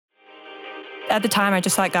at the time, I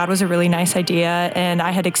just thought God was a really nice idea. And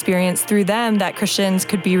I had experienced through them that Christians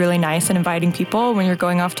could be really nice and inviting people. When you're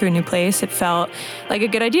going off to a new place, it felt like a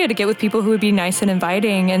good idea to get with people who would be nice and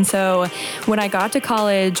inviting. And so when I got to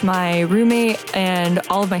college, my roommate and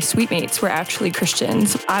all of my suite mates were actually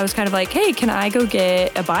Christians. I was kind of like, hey, can I go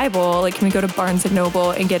get a Bible? Like, can we go to Barnes &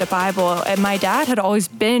 Noble and get a Bible? And my dad had always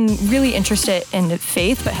been really interested in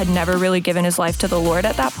faith, but had never really given his life to the Lord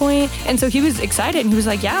at that point. And so he was excited and he was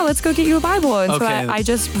like, yeah, let's go get you a Bible. And so I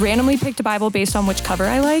just randomly picked a Bible based on which cover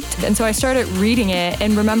I liked. And so I started reading it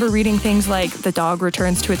and remember reading things like the dog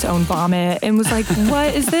returns to its own vomit and was like,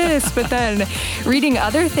 what is this? But then reading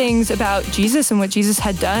other things about Jesus and what Jesus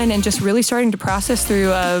had done and just really starting to process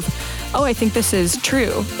through of, oh, I think this is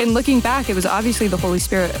true. And looking back, it was obviously the Holy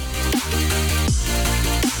Spirit.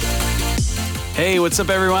 Hey, what's up,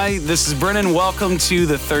 everybody? This is Brennan. Welcome to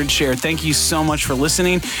The Third Chair. Thank you so much for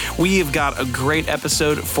listening. We have got a great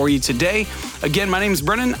episode for you today. Again, my name is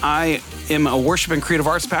Brennan. I am a worship and creative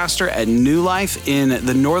arts pastor at New Life in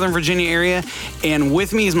the Northern Virginia area. And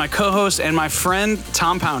with me is my co-host and my friend,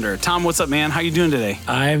 Tom Pounder. Tom, what's up, man? How you doing today?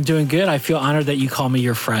 I'm doing good. I feel honored that you call me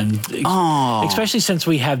your friend. Oh. Especially since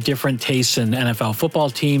we have different tastes in NFL football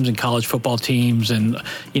teams and college football teams. And,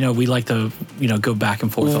 we like to, go back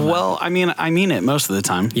and forth on Well, that. I mean it most of the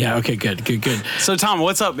time. Yeah, okay, good. So, Tom,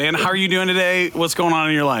 what's up, man? How are you doing today? What's going on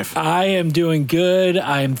in your life? I am doing good.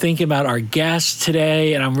 I'm thinking about our guests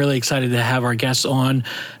today, and I'm really excited to have our guests on.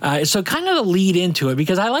 So kind of to lead into it,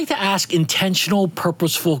 because I like to ask intentional,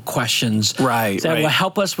 purposeful questions that will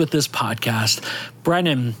help us with this podcast.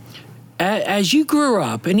 Brennan, as you grew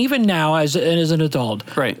up, and even now as an adult,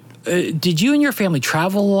 did you and your family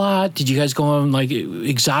travel a lot? Did you guys go on like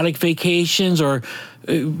exotic vacations or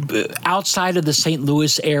outside of the St.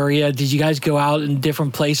 Louis area? Did you guys go out in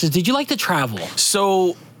different places? Did you like to travel?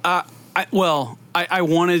 So, I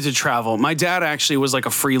wanted to travel. My dad actually was like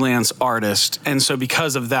a freelance artist. And so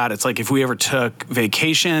because of that, it's like if we ever took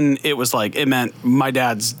vacation, it meant my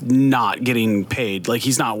dad's not getting paid. Like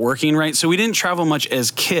he's not working, right? So we didn't travel much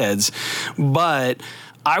as kids. But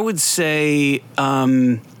I would say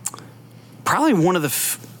probably one of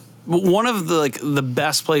the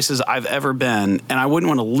best places I've ever been, and I wouldn't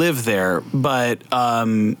want to live there, but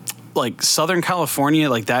like Southern California,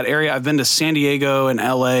 like that area. I've been to San Diego and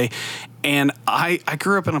LA, and I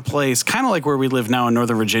grew up in a place kind of like where we live now in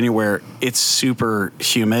Northern Virginia, where it's super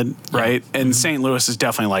humid, right? Yeah. And St. Louis is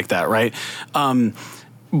definitely like that, right?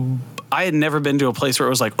 I had never been to a place where it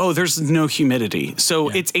was like, oh, there's no humidity. So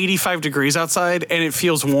it's 85 degrees outside and it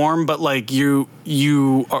feels warm, but like you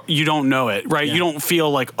don't know it, right? Yeah. You don't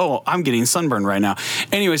feel like, oh, I'm getting sunburned right now.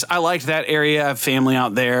 Anyways, I liked that area. I have family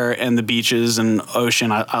out there and the beaches and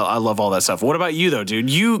ocean. I love all that stuff. What about you though, dude?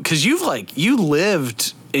 Because you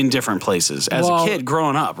lived in different places as a kid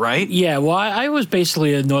growing up, right? Yeah, well, I was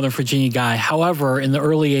basically a Northern Virginia guy. However, in the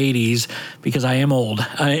early 80s, because I am old,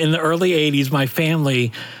 in the early 80s, my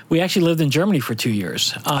family, we actually lived in Germany for 2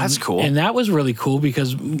 years. That's cool. And that was really cool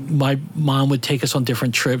because my mom would take us on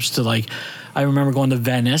different trips to I remember going to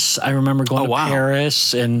Venice. I remember going to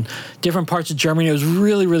Paris and different parts of Germany. It was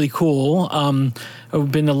really, really cool.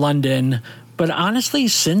 I've been to London. But honestly,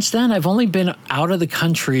 since then, I've only been out of the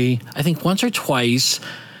country, I think once or twice.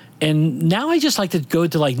 And now I just like to go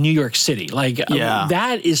to New York City.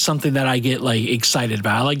 That is something that I get excited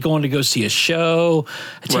about. I like going to go see a show.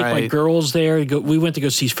 I take my girls there. We went to go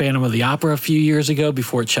see Phantom of the Opera a few years ago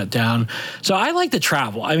before it shut down. So I like to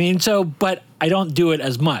travel. But I don't do it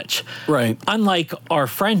as much. Right. Unlike our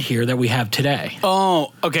friend here that we have today.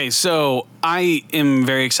 Oh, okay. So I am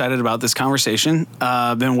very excited about this conversation.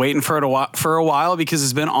 I've been waiting for it for a while because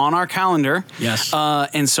it's been on our calendar. Yes.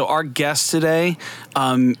 And so our guest today,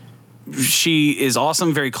 she is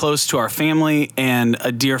awesome, very close to our family and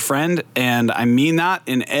a dear friend, and I mean that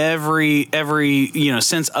in every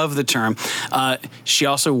sense of the term. She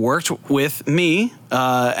also worked with me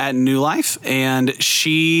at New Life, and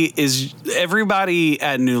everybody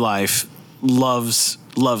at New Life loves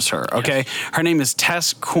her. Okay, yes. Her name is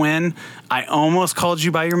Tess Quinn. I almost called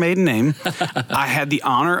you by your maiden name. I had the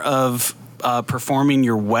honor of performing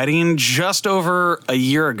your wedding just over a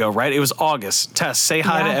year ago, right? It was August. Tess, say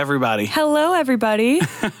hi to everybody. Hello, everybody.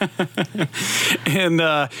 And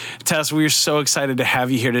Tess, we're so excited to have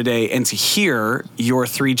you here today and to hear your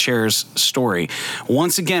Three Chairs story.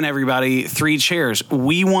 Once again, everybody, Three Chairs,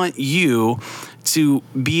 we want you to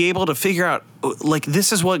be able to figure out,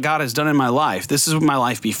 this is what God has done in my life. This is my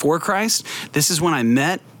life before Christ. This is when I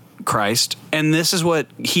met Christ, and this is what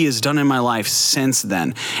he has done in my life since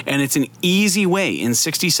then. And it's an easy way, in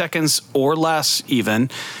 60 seconds or less even,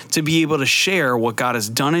 to be able to share what God has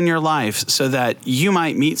done in your life so that you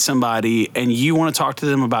might meet somebody and you want to talk to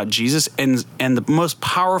them about Jesus. And the most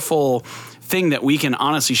powerful thing that we can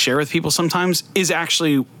honestly share with people sometimes is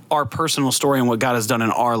actually our personal story and what God has done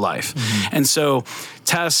in our life. Mm-hmm. And so,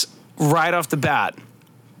 Tess, right off the bat,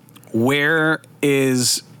 where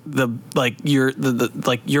is your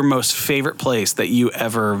most favorite place that you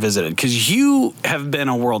ever visited? Because you have been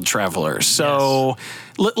a world traveler. So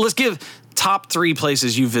let's give top 3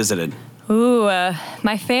 places you visited. Ooh,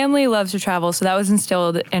 my family loves to travel, so that was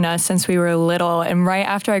instilled in us since we were little. And right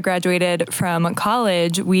after I graduated from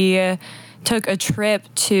college, we took a trip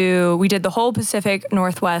we did the whole Pacific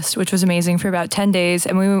Northwest, which was amazing, for about 10 days.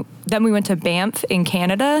 And then we went to Banff in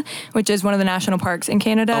Canada, which is one of the national parks in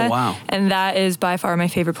Canada. Oh, wow. And that is by far my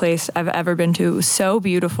favorite place I've ever been to. It was so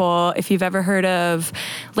beautiful. If you've ever heard of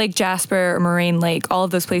Lake Jasper or Moraine Lake, all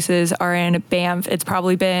of those places are in Banff. It's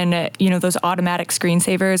probably been, those automatic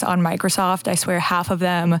screensavers on Microsoft. I swear half of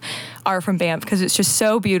them are from Banff because it's just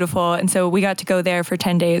so beautiful. And so we got to go there for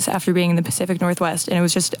 10 days after being in the Pacific Northwest, and it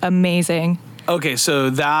was just amazing. Okay,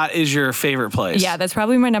 so that is your favorite place. Yeah, that's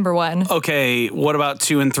probably my number 1. Okay, what about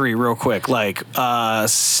 2 and 3 real quick? Like,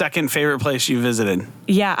 second favorite place you visited?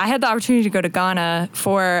 Yeah, I had the opportunity to go to Ghana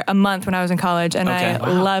for a month when I was in college, and I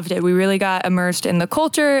loved it. We really got immersed in the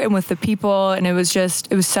culture and with the people, and it was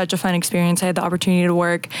such a fun experience. I had the opportunity to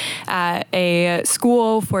work at a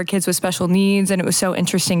school for kids with special needs, and it was so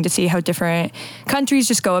interesting to see how different countries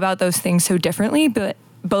just go about those things so differently, but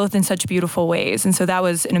both in such beautiful ways. And so that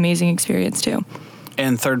was an amazing experience too.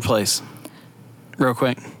 And third place, real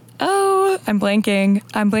quick. Oh, I'm blanking.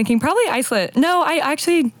 Probably Iceland. No, I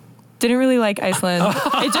actually didn't really like Iceland.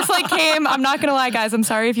 It just came. I'm not going to lie, guys. I'm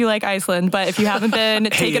sorry if you like Iceland, but if you haven't been,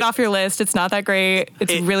 take it off your list. It's not that great.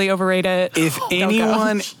 It's really overrated. If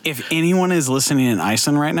anyone is listening in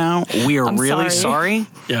Iceland right now, we are really sorry.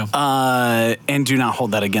 Yeah. And do not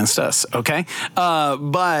hold that against us. Okay.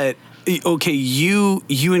 But okay, you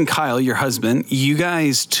and Kyle, your husband, you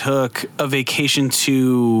guys took a vacation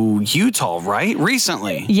to Utah, right?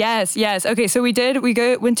 Recently. Yes. Okay, so we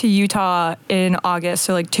went to Utah in August,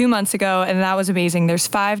 so 2 months ago, and that was amazing. There's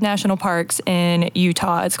 5 national parks in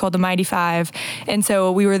Utah. It's called the Mighty 5. And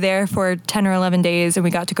so we were there for 10 or 11 days, and we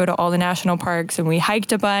got to go to all the national parks, and we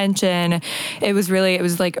hiked a bunch, and it was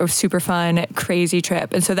a super fun, crazy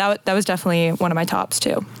trip. And so that was definitely one of my tops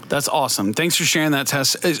too. That's awesome. Thanks for sharing that,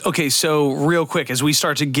 Tess. Okay, so real quick, as we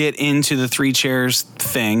start to get into the 3 chairs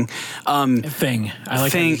thing. I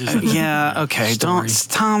like thing. Yeah, okay. Story.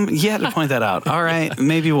 Tom, you had to point that out. All right,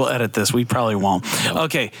 maybe we'll edit this. We probably won't. Nope.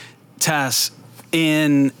 Okay, Tess,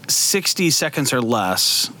 in 60 seconds or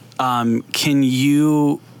less, can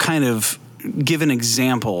you kind of give an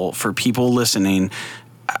example for people listening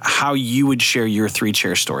how you would share your 3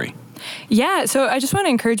 chair story? Yeah, so I just want to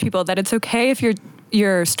encourage people that it's okay if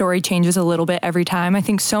your story changes a little bit every time. I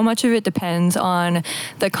think so much of it depends on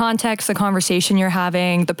the context, the conversation you're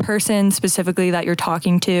having, the person specifically that you're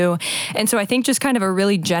talking to. And so I think just kind of a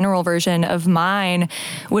really general version of mine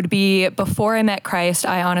would be, before I met Christ,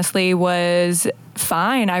 I honestly was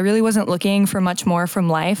fine. I really wasn't looking for much more from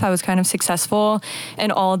life. I was kind of successful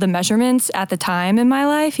in all the measurements at the time in my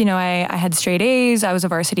life. I had straight A's, I was a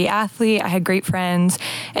varsity athlete, I had great friends,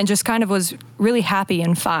 and just kind of was really happy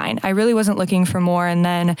and fine. I really wasn't looking for more. And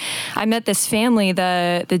then I met this family,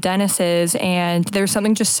 the Dennises, and there was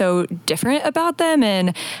something just so different about them.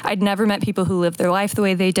 And I'd never met people who lived their life the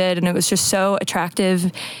way they did. And it was just so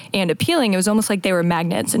attractive and appealing. It was almost like they were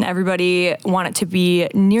magnets and everybody wanted to be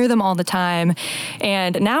near them all the time.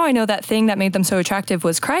 And now I know that thing that made them so attractive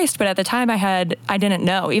was Christ, but at the time I didn't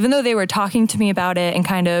know. Even though they were talking to me about it and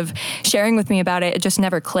kind of sharing with me about it, it just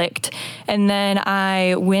never clicked. And then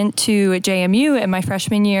I went to JMU in my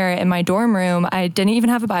freshman year in my dorm room. I didn't even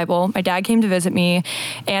have a Bible. My dad came to visit me,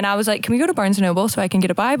 and I was like, can we go to Barnes & Noble so I can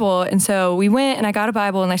get a Bible? And so we went, and I got a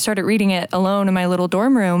Bible, and I started reading it alone in my little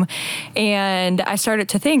dorm room. And I started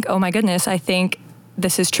to think, oh my goodness, I think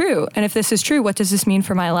this is true. And if this is true, what does this mean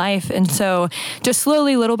for my life? And so just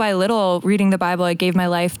slowly, little by little, reading the Bible, I gave my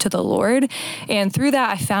life to the Lord. And through that,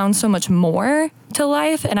 I found so much more to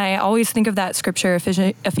life. And I always think of that scripture,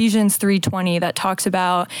 Ephesians 3:20, that talks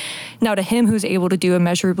about, now to him who's able to do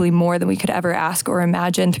immeasurably more than we could ever ask or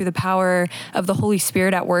imagine through the power of the Holy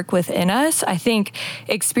Spirit at work within us. I think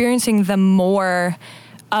experiencing the more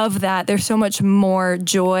of that, there's so much more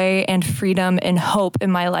joy and freedom and hope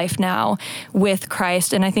in my life now with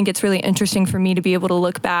Christ. And I think it's really interesting for me to be able to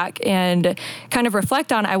look back and kind of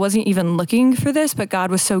reflect on, I wasn't even looking for this, but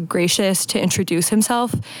God was so gracious to introduce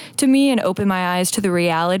himself to me and open my eyes to the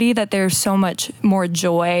reality that there's so much more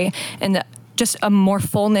joy and just a more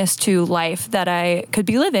fullness to life that I could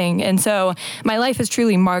be living. And so my life is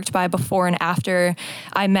truly marked by before and after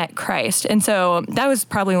I met Christ. And so that was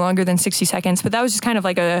probably longer than 60 seconds, but that was just kind of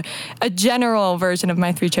like a general version of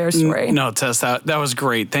my 3 chairs story. No, Tess, that was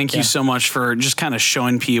great. Thank you so much for just kind of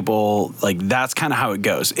showing people like that's kind of how it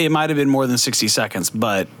goes. It might have been more than 60 seconds,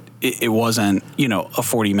 but it wasn't, a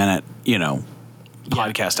 40-minute,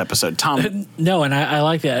 podcast episode. Tom? No, and I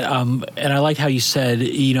like that. And I like how you said,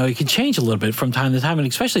 it can change a little bit from time to time, and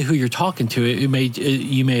especially who you're talking to. You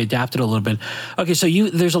may adapt it a little bit. Okay, so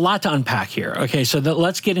there's a lot to unpack here. Okay, so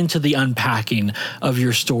let's get into the unpacking of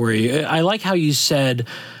your story. I like how you said,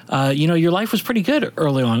 your life was pretty good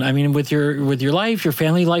early on. I mean, with your life, your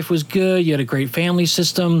family life was good. You had a great family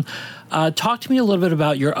system. Talk to me a little bit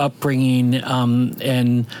about your upbringing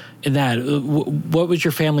and that. What was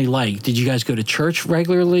your family like? Did you guys go to church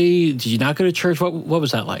regularly? Did you not go to church? What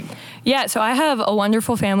was that like? Yeah, so I have a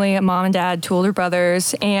wonderful family, a mom and dad, 2 older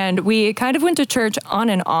brothers, and we kind of went to church on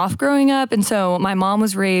and off growing up. And so my mom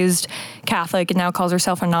was raised Catholic and now calls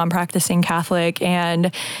herself a non-practicing Catholic.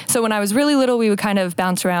 And so when I was really little, we would kind of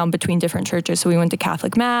bounce around between different churches. So we went to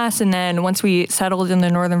Catholic Mass, and then once we settled in the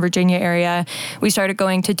Northern Virginia area, we started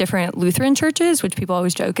going to different Lutheran churches, which people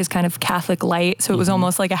always joke is kind of Catholic light. So it was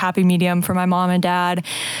almost like a happy medium for my mom and dad.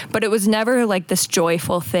 But it was never like this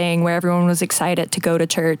joyful thing where everyone was excited to go to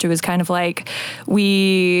church. It was kind of like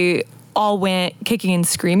we all went kicking and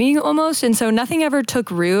screaming almost. And so nothing ever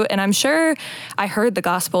took root. And I'm sure I heard the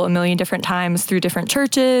gospel a million different times through different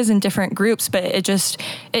churches and different groups, but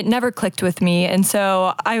it never clicked with me. And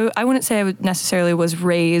so I wouldn't say I necessarily was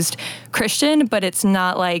raised Christian, but it's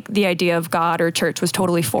not like the idea of God or church was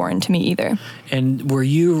totally foreign to me either. And were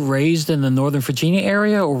you raised in the Northern Virginia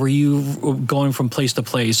area, or were you going from place to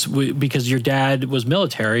place? Because your dad was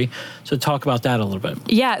military. So talk about that a little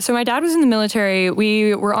bit. Yeah. So my dad was in the military.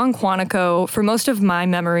 We were on Quantico. For most of my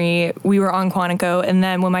memory, we were on Quantico. And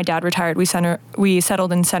then when my dad retired, we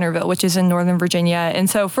settled in Centerville, which is in Northern Virginia. And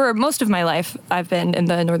so for most of my life, I've been in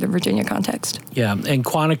the Northern Virginia context. Yeah. And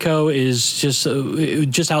Quantico is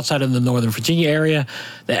just outside of the Northern Virginia area.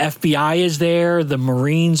 The FBI is there. The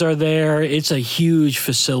Marines are there. It's a huge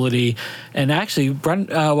facility. And actually,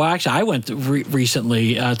 I went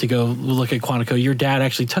recently to go look at Quantico. Your dad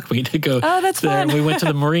actually took me to go that's there. fun. And we went to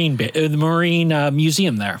the Marine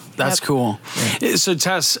Museum there. That's cool. Yeah. So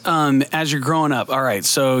Tess, as you're growing up, all right,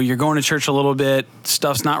 so you're going to church a little bit,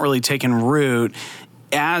 stuff's not really taking root.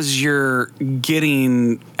 As you're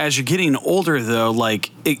getting older though,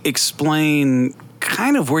 like explain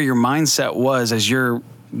kind of where your mindset was as you're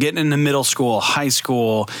getting into middle school, high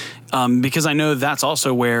school, because I know that's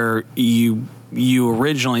also where you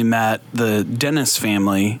originally met the Dennis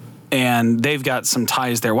family, and they've got some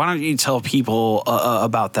ties there. Why don't you tell people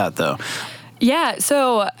about that though? Yeah,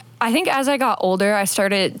 so I think as I got older, I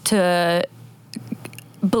started to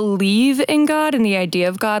believe in God and the idea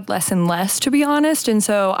of God less and less, to be honest. And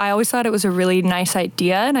so I always thought it was a really nice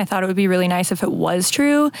idea, and I thought it would be really nice if it was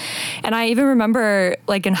true. And I even remember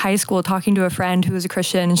like in high school talking to a friend who was a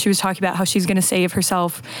Christian, and she was talking about how she's going to save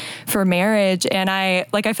herself for marriage. And I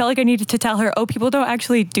felt like I needed to tell her, oh, people don't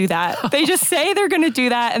actually do that. They just say they're going to do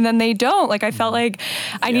that and then they don't. Like I felt like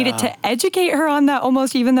I needed to educate her on that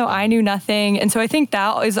almost, even though I knew nothing. And so I think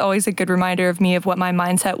that is always a good reminder of me of what my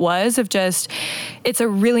mindset was, of just, it's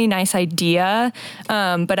a really nice idea,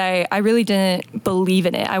 but I really didn't believe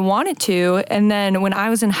in it. I wanted to, and then when I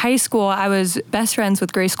was in high school, I was best friends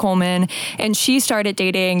with Grace Coleman, and she started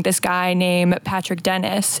dating this guy named Patrick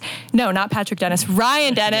Dennis. No, not Patrick Dennis,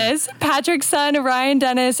 Ryan Dennis, Patrick's son, Ryan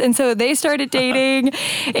Dennis. And so they started dating,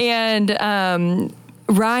 and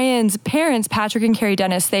Ryan's parents, Patrick and Carrie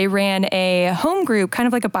Dennis, they ran a home group, kind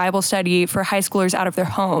of like a Bible study for high schoolers out of their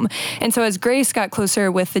home. And so as Grace got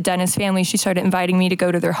closer with the Dennis family, she started inviting me to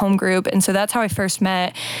go to their home group. And so that's how I first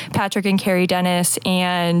met Patrick and Carrie Dennis,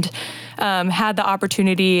 and had the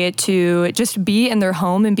opportunity to just be in their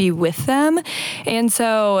home and be with them. And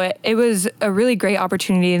so it was a really great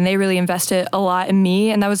opportunity, and they really invested a lot in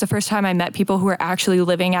me. And that was the first time I met people who were actually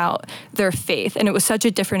living out their faith. And it was such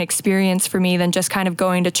a different experience for me than just kind of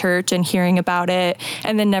going to church and hearing about it,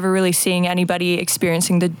 and then never really seeing anybody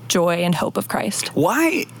experiencing the joy and hope of Christ.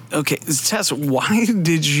 Why? Okay, Tess, why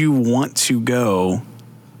did you want to go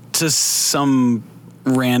to some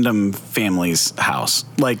random family's house?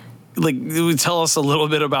 Like, tell us a little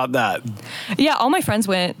bit about that. Yeah, all my friends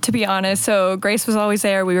went, to be honest. So Grace was always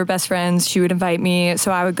there. We were best friends. She would invite me,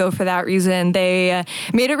 so I would go for that reason. They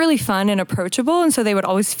made it really fun and approachable, and so they would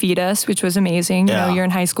always feed us, which was amazing. You know, you're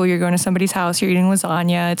in high school, you're going to somebody's house, you're eating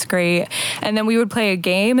lasagna. It's great. And then we would play a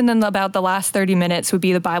game, and then about the last 30 minutes would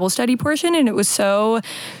be the Bible study portion, and it was so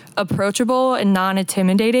approachable and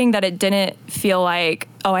non-intimidating that it didn't feel like,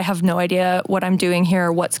 oh, I have no idea what I'm doing here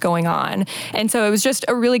or what's going on. And so it was just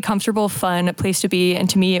a really comfortable, fun place to be. And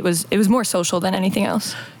to me, it was more social than anything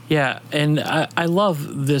else. Yeah, and I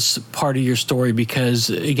love this part of your story because,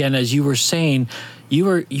 again, as you were saying, you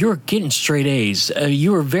were getting straight A's.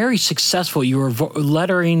 You were very successful. You were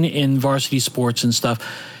lettering in varsity sports and stuff.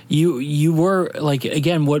 You were, like,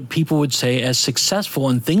 again, what people would say as successful,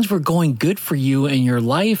 and things were going good for you in your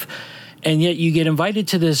life, and yet you get invited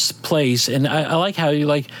to this place. And I like how you,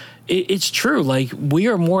 like, it's true. Like, we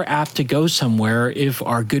are more apt to go somewhere if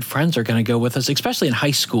our good friends are going to go with us, especially in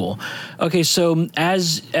high school. Okay, so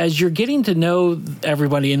as you're getting to know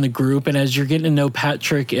everybody in the group, and as you're getting to know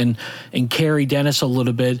Patrick and Carrie Dennis a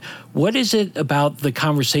little bit, what is it about the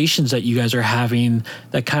conversations that you guys are having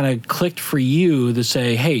that kind of clicked for you to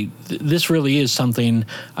say, hey, this really is something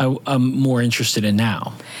I'm more interested in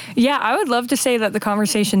now? Yeah, I would love to say that the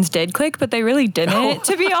conversations did click, but they really didn't,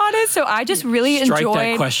 to be honest. So I just really enjoyed... Strike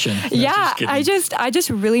that question. Yeah, I just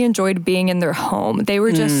really enjoyed being in their home. They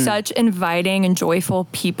were just such inviting and joyful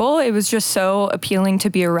people. It was just so appealing to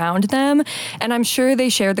be around them. And I'm sure they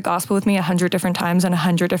shared the gospel with me 100 different times in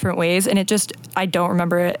 100 different ways. And I don't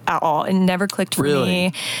remember it at all. It never clicked for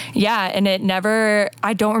me. Yeah, and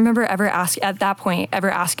I don't remember ever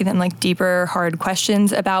asking them like deeper, hard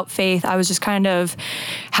questions about faith. I was just kind of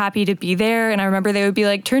happy to be there. And I remember they would be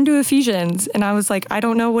like, turn to Ephesians. And I was like, I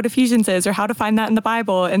don't know what Ephesians is or how to find that in the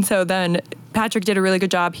Bible. And so then Patrick did a really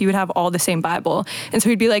good job. He would have all the same Bible. And so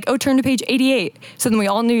he'd be like, oh, turn to page 88. So then we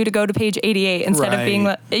all knew to go to page 88 instead of being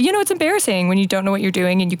like, it's embarrassing when you don't know what you're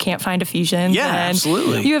doing and you can't find Ephesians. Yeah,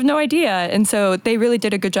 absolutely. You have no idea. And so they really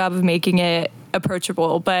did a good job of making it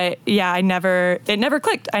approachable. But yeah, it never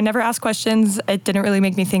clicked. I never asked questions. It didn't really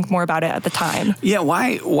make me think more about it at the time. Yeah.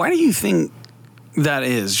 Why do you think that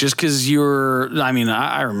is? Just because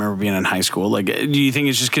I remember being in high school. Like, do you think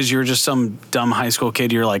it's just because you're just some dumb high school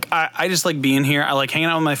kid? You're like, I just like being here. I like hanging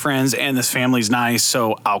out with my friends, and this family's nice,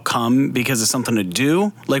 so I'll come because it's something to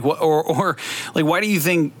do. Like, what, or like, why do you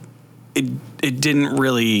think it didn't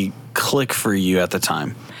really click for you at the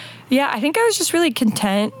time? Yeah, I think I was just really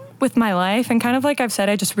content with my life, and kind of like I've said,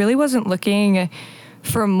 I just really wasn't looking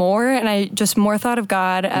for more, and I just more thought of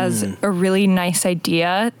God as a really nice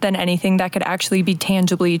idea than anything that could actually be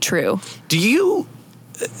tangibly true.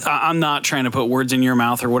 I'm not trying to put words in your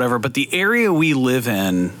mouth or whatever, but the area we live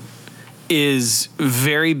in is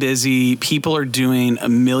very busy. People are doing a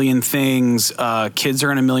million things. Kids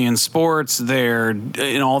are in a million sports. They're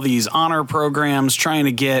in all these honor programs trying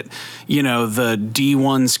to get, the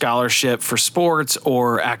D1 scholarship for sports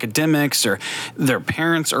or academics, or their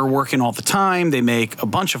parents are working all the time. They make a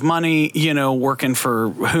bunch of money, working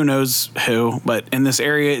for who knows who, but in this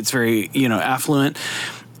area, it's very, affluent.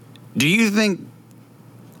 Do you think,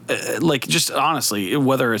 just honestly,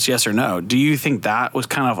 whether it's yes or no, do you think that was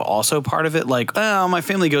kind of also part of it? Like, oh, my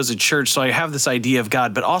family goes to church, so I have this idea of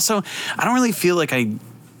God, but also I don't really feel like I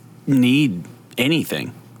need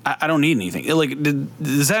anything. I don't need anything. Like,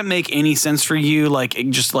 does that make any sense for you? Like,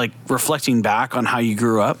 just like reflecting back on how you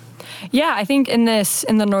grew up? Yeah, I think in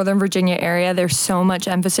the Northern Virginia area, there's so much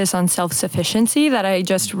emphasis on self-sufficiency that I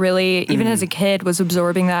just really, even as a kid, was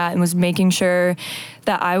absorbing that and was making sure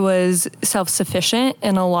that I was self-sufficient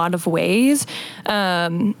in a lot of ways.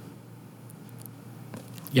 Yeah.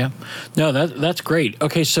 No, that's great.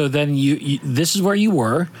 Okay, so then you this is where you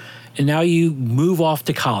were, and now you move off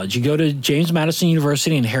to college. You go to James Madison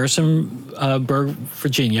University in Harrisonburg,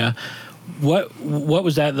 Virginia. What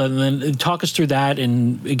was that? Then talk us through that,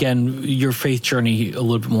 and again, your faith journey a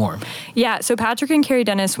little bit more. Yeah, so Patrick and Carrie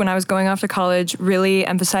Dennis, when I was going off to college, really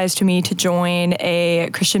emphasized to me to join a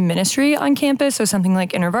Christian ministry on campus, so something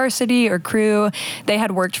like InterVarsity or Cru. They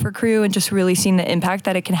had worked for Cru and just really seen the impact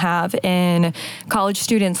that it can have in college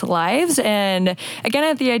students' lives. And again,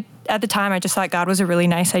 at the time, I just thought God was a really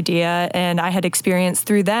nice idea, and I had experienced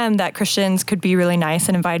through them that Christians could be really nice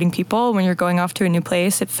and inviting people. When you're going off to a new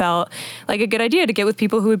place, it felt like a good idea to get with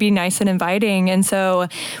people who would be nice and inviting. And so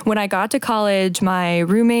when I got to college, my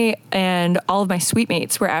roommate and all of my suite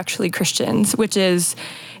mates were actually Christians, which is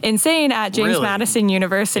insane at James Madison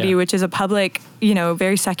University, which is a public,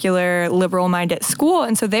 very secular, liberal-minded school.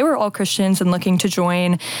 And so they were all Christians and looking to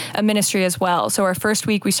join a ministry as well. So our first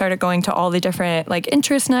week, we started going to all the different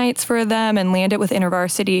interest nights nights for them and landed with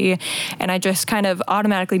InterVarsity. And I just kind of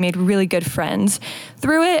automatically made really good friends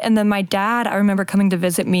through it. And then my dad, I remember coming to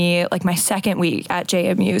visit me like my second week at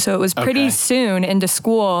JMU. So it was pretty soon into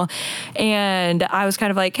school. And I was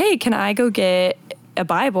kind of like, hey, can I go get a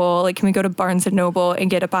Bible? Like, can we go to Barnes and Noble and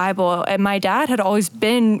get a Bible? And my dad had always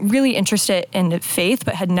been really interested in faith,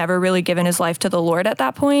 but had never really given his life to the Lord at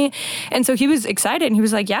that point. And so he was excited and he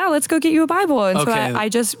was like, yeah, let's go get you a Bible. And so I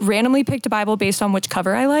just randomly picked a Bible based on which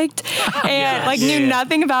cover I liked and knew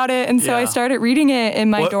nothing about it. And so I started reading it in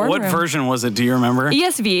my dorm room. What version was it? Do you remember?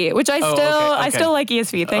 ESV, which I still like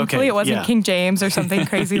ESV. Thankfully it wasn't King James or something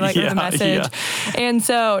crazy like with the Message. And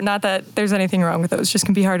so, not that there's anything wrong with those, just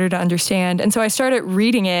can be harder to understand. And so I started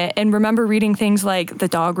reading it and remember reading things like the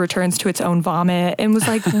dog returns to its own vomit and was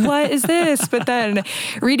like, what is this? But then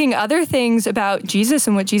reading other things about Jesus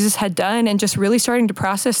and what Jesus had done and just really starting to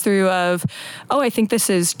process through of, oh, I think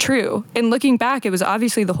this is true. And looking back, it was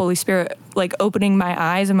obviously the Holy Spirit like opening my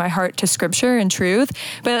eyes and my heart to scripture and truth.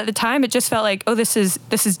 But at the time it just felt like, oh, this is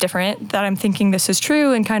different, that I'm thinking this is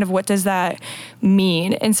true, and kind of what does that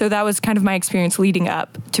mean? And so that was kind of my experience leading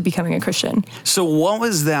up to becoming a Christian. So what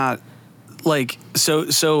was that like?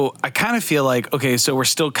 So I kind of feel like, okay, so we're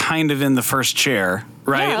still kind of in the first chair,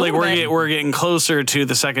 right? Yeah, like we're getting closer to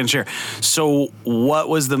the second chair. So what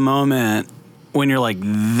was the moment when you're like,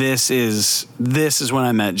 this is when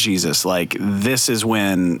I met Jesus? Like, this is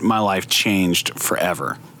when my life changed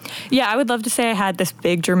forever. Yeah, I would love to say I had this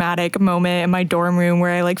big dramatic moment in my dorm room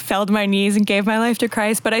where I like fell to my knees and gave my life to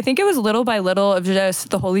Christ. But I think it was little by little of just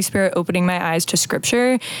the Holy Spirit opening my eyes to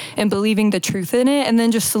scripture and believing the truth in it. And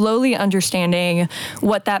then just slowly understanding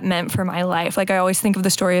what that meant for my life. Like, I always think of the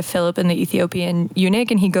story of Philip and the Ethiopian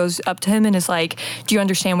eunuch, and he goes up to him and is like, do you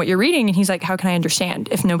understand what you're reading? And he's like, how can I understand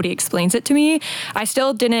if nobody explains it to me? I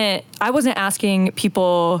wasn't asking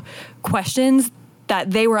people questions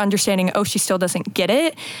that they were understanding, oh, she still doesn't get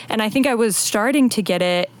it. And I think I was starting to get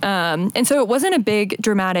it. And so it wasn't a big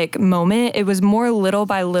dramatic moment. It was more little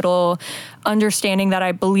by little understanding that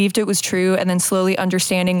I believed it was true, and then slowly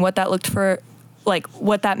understanding what that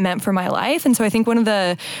what that meant for my life. And so I think one of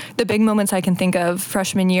the big moments I can think of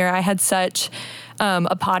freshman year, I had such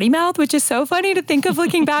a potty mouth, which is so funny to think of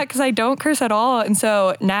looking back because I don't curse at all. And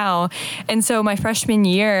so my freshman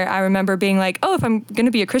year, I remember being like, oh, if I'm going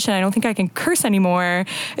to be a Christian, I don't think I can curse anymore.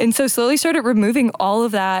 And so slowly started removing all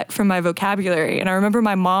of that from my vocabulary. And I remember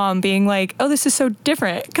my mom being like, oh, this is so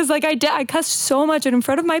different. Because like I cussed so much and in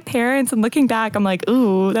front of my parents, and looking back, I'm like,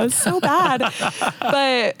 ooh, that was so bad.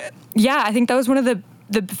 But yeah, I think that was one of the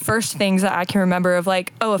first things that I can remember of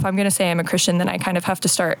like, oh, if I'm going to say I'm a Christian, then I kind of have to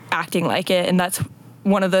start acting like it. And that's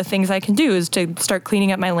one of the things I can do, is to start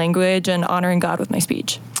cleaning up my language and honoring God with my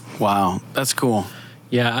speech. Wow, that's cool.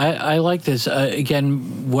 Yeah, I like this.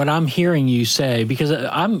 Again, what I'm hearing you say, because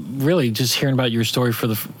I'm really just hearing about your story for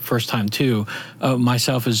the first time too,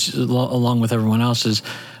 myself as along with everyone else, is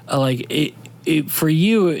for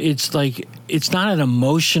you, it's like, it's not an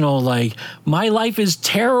emotional, like, my life is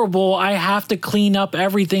terrible, I have to clean up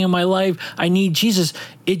everything in my life, I need Jesus.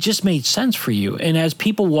 It just made sense for you. And as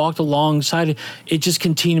people walked alongside it, it just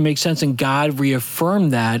continued to make sense, and God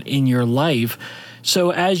reaffirmed that in your life.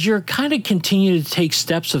 So as you're kind of continuing to take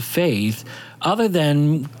steps of faith, other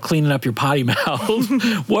than cleaning up your potty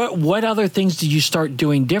mouth, what other things did you start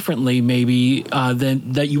doing differently maybe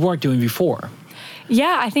than that you weren't doing before?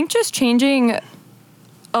 Yeah, I think just changing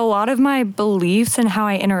a lot of my beliefs and how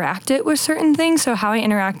I interacted with certain things. So how I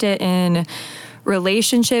interacted in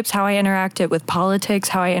relationships, how I interacted with politics,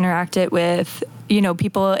 how I interacted with,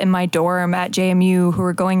 people in my dorm at JMU who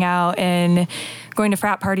were going out and going to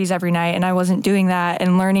frat parties every night. And I wasn't doing that,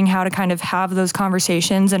 and learning how to kind of have those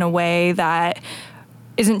conversations in a way that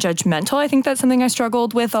isn't judgmental. I think that's something I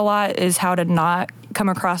struggled with a lot, is how to not come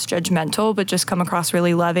across judgmental, but just come across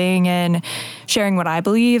really loving and sharing what I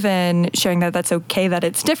believe, and sharing that that's okay, that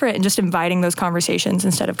it's different, and just inviting those conversations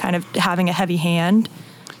instead of kind of having a heavy hand.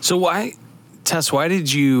 So Tess, why do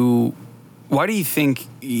you think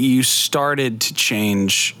you started to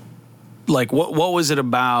change? Like, what was it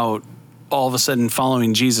about all of a sudden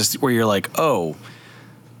following Jesus where you're like, oh,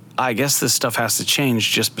 I guess this stuff has to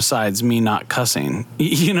change, just besides me not cussing,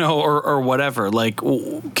 or whatever. Like,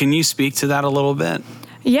 can you speak to that a little bit?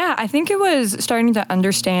 Yeah, I think it was starting to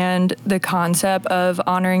understand the concept of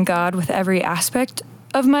honoring God with every aspect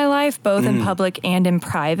of my life, both in public and in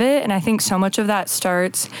private. And I think so much of that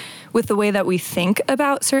starts with the way that we think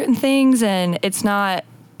about certain things. And it's not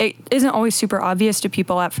it isn't always super obvious to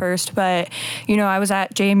people at first, but, you know, I was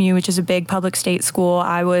at JMU, which is a big public state school.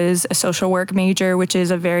 I was a social work major, which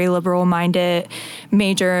is a very liberal-minded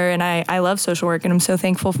major, and I love social work, and I'm so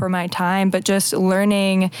thankful for my time. But just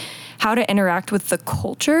learning how to interact with the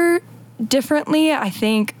culture differently, I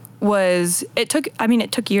think, it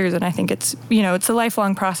took years, and I think it's a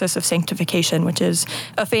lifelong process of sanctification, which is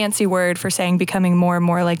a fancy word for saying becoming more and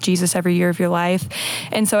more like Jesus every year of your life.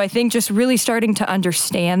 And so I think just really starting to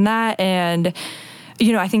understand that, and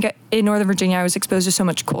I think in Northern Virginia, I was exposed to so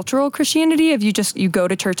much cultural Christianity. If you go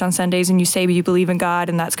to church on Sundays and you say you believe in God,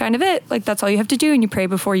 and that's kind of it. Like, that's all you have to do, and you pray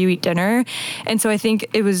before you eat dinner. And so I think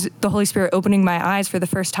it was the Holy Spirit opening my eyes for the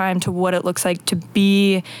first time to what it looks like to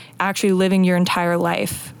be actually living your entire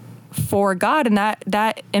life for God, and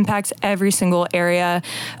that impacts every single area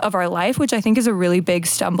of our life, which I think is a really big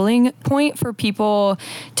stumbling point for people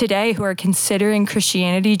today who are considering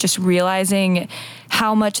Christianity, just realizing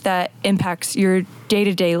how much that impacts your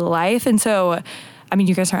day-to-day life. And so, I mean,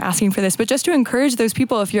 you guys aren't asking for this, but just to encourage those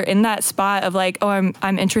people, if you're in that spot of like, oh,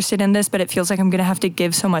 I'm interested in this, but it feels like I'm going to have to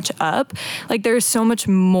give so much up, like, there's so much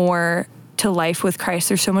more to life with Christ.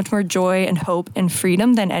 There's so much more joy and hope and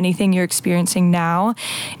freedom than anything you're experiencing now.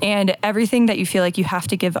 And everything that you feel like you have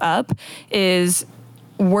to give up is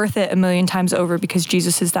worth it a million times over, because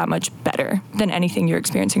Jesus is that much better than anything you're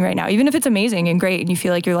experiencing right now. Even if it's amazing and great and you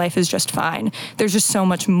feel like your life is just fine, there's just so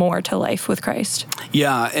much more to life with Christ.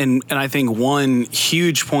 Yeah, and I think one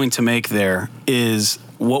huge point to make there is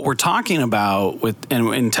what we're talking about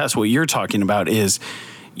and Tess, what you're talking about is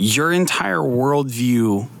your entire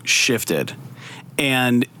worldview shifted.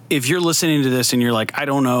 And if you're listening to this and you're like, I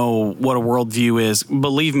don't know what a worldview is,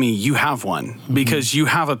 believe me, you have one, because you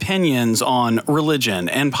have opinions on religion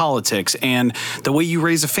and politics and the way you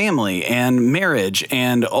raise a family and marriage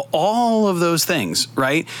and all of those things,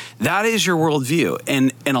 right? That is your worldview.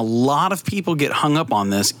 And a lot of people get hung up on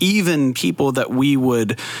this, even people that we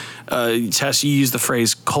would, Tess, you use the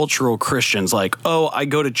phrase cultural Christians, like, oh, I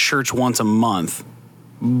go to church once a month.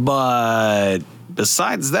 But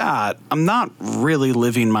besides that, I'm not really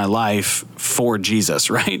living my life for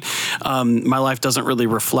Jesus, right? My life doesn't really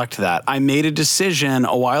reflect that. I made a decision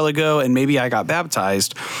a while ago, and maybe I got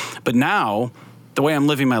baptized, but now the way I'm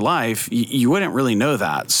living my life, you wouldn't really know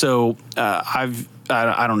that. So I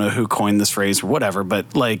don't know who coined this phrase or whatever,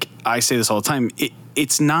 but like I say this all the time,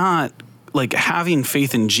 it's not like having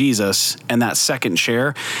faith in Jesus and that second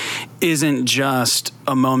chair isn't just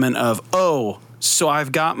a moment of, oh, so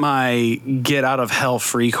I've got my get out of hell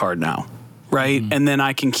free card now, right? And then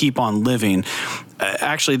I can keep on living.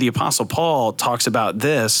 Actually, the Apostle Paul talks about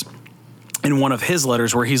this in one of his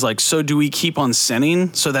letters where he's like, so do we keep on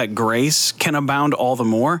sinning so that grace can abound all the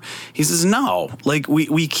more? He says, no, like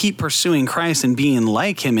we keep pursuing Christ and being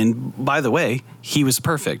like him. And by the way, he was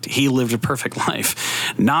perfect. He lived a perfect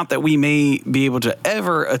life. Not that we may be able to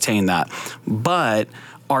ever attain that, but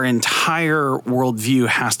our entire worldview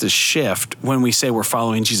has to shift when we say we're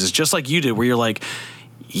following Jesus, just like you did, where you're like,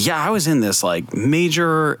 yeah, I was in this like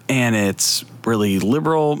major and it's really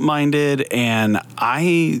liberal minded. And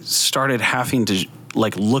I started having to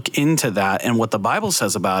like look into that and what the Bible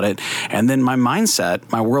says about it. And then my mindset,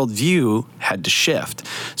 my worldview had to shift.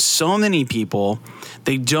 So many people,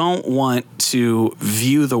 they don't want to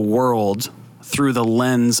view the world through the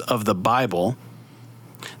lens of the Bible.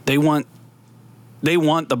 They want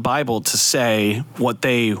the Bible to say what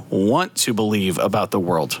they want to believe about the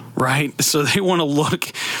world, right? So they want to look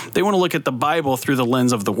at the Bible through the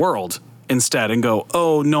lens of the world instead and go,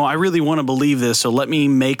 oh, no, I really want to believe this, so let me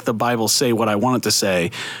make the Bible say what I want it to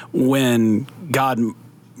say, when God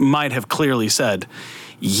might have clearly said,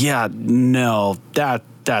 yeah, no,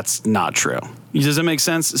 that's not true. Does that make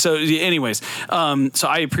sense? So anyways, so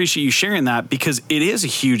I appreciate you sharing that, because it is a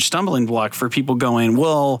huge stumbling block for people going,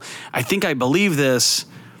 well, I think I believe this,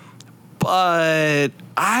 but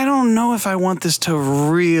I don't know if I want this to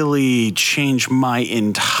really change my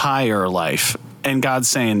entire life. And God's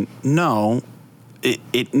saying, no,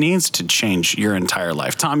 it needs to change your entire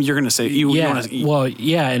life. Tom, you're going to say,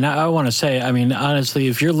 and I want to say, I mean, honestly,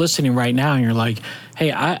 if you're listening right now and you're like,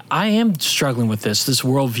 hey, I am struggling with this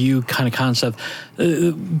worldview kind of concept.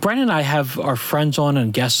 Brennan and I have our friends on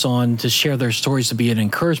and guests on to share their stories, to be an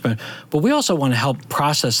encouragement, but we also want to help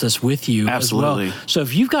process this with you. Absolutely. As well. So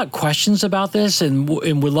if you've got questions about this and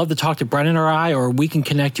would love to talk to Brennan or I, or we can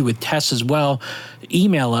connect you with Tess as well,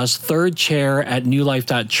 email us,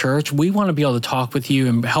 thirdchair@newlife.church. We want to be able to talk with you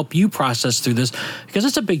and help you process through this, because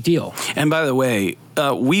it's a big deal. And by the way,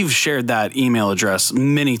 we've shared that email address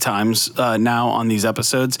many times now on these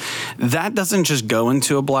episodes. That doesn't just go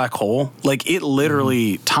into a black hole. Like, it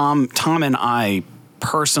literally, Tom and I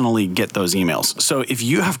personally get those emails. So if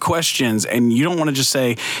you have questions and you don't want to just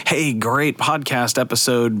say, hey, great podcast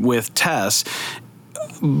episode with Tess,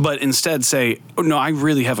 but instead say, oh, no, I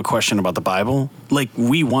really have a question about the Bible. Like,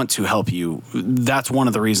 we want to help you. That's one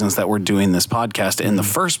of the reasons that we're doing this podcast in the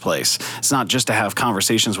first place. It's not just to have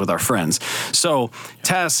conversations with our friends. So,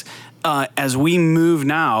 Tess, as we move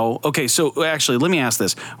now, okay, so actually, let me ask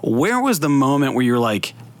this. Where was the moment where you're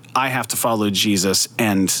like, I have to follow Jesus,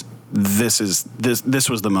 and this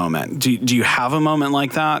was the moment? Do you have a moment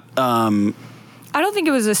like that? I don't think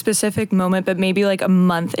it was a specific moment, but maybe like a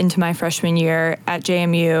month into my freshman year at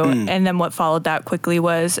JMU. And then what followed that quickly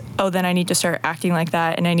was, then I need to start acting like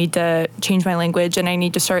that, and I need to change my language, and I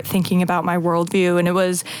need to start thinking about my worldview. And it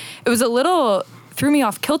was a little, threw me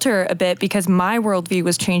off kilter a bit because my worldview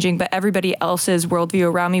was changing, but everybody else's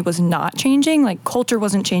worldview around me was not changing. Like, culture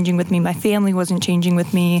wasn't changing with me. My family wasn't changing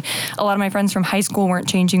with me. A lot of my friends from high school weren't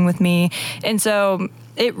changing with me. And so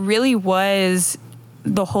it really was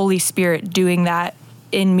the Holy Spirit doing that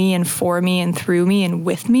in me and for me and through me and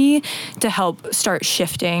with me to help start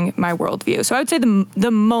shifting my worldview. So I would say the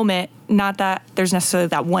moment, not that there's necessarily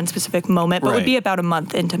that one specific moment, but would be about a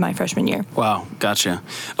month into my freshman year. Wow, gotcha.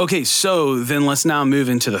 Okay, so then let's now move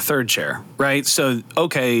into the third chair, right? So,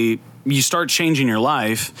 okay, you start changing your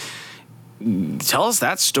life. Tell us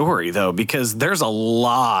that story, though, because there's a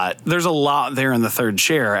lot there in the third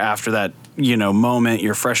chair after that, moment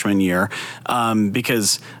your freshman year,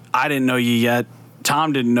 because I didn't know you yet.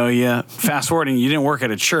 Tom didn't know you. Fast forwarding, you didn't work at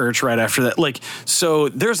a church right after that. So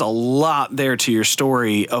there's a lot there to your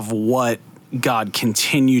story of what God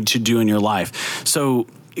continued to do in your life. So,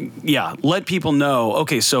 yeah, let people know,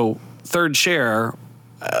 okay, so third chair,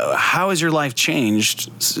 how has your life changed?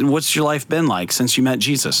 What's your life been like since you met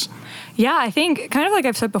Jesus? Yeah, I think kind of like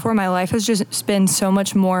I've said before, my life has just been so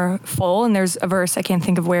much more full. And there's a verse, I can't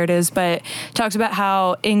think of where it is, but it talks about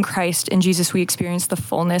how in Christ, in Jesus, we experience the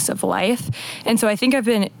fullness of life. And so I think I've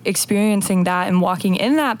been experiencing that and walking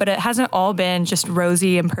in that, but it hasn't all been just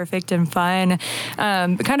rosy and perfect and fun.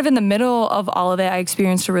 But kind of in the middle of all of it, I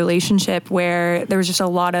experienced a relationship where there was just a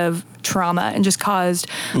lot of trauma and just caused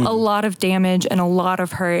a lot of damage and a lot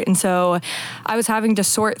of hurt. And so I was having to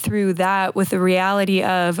sort through that with the reality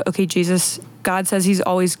of, okay, Jesus, God says he's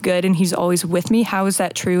always good and he's always with me. How is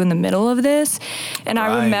that true in the middle of this? And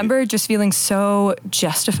I remember just feeling so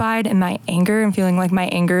justified in my anger and feeling like my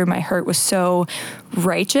anger, my hurt was so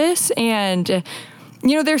righteous. And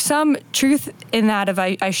there's some truth in that of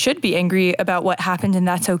I should be angry about what happened and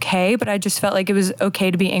that's okay, but I just felt like it was okay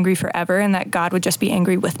to be angry forever and that God would just be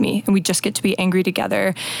angry with me and we just get to be angry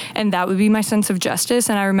together. And that would be my sense of justice.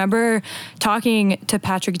 And I remember talking to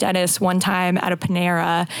Patrick Dennis one time at a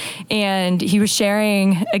Panera, and he was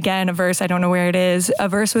sharing, again, a verse, I don't know where it is, a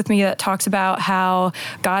verse with me that talks about how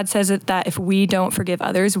God says that if we don't forgive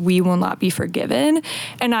others, we will not be forgiven.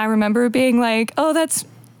 And I remember being like, oh, that's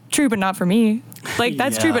true, but not for me.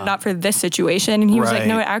 That's true, but not for this situation. And he was like,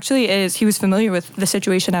 no, it actually is. He was familiar with the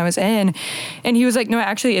situation I was in. And he was like, no, it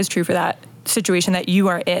actually is true for that situation that you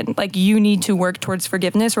are in. Like, you need to work towards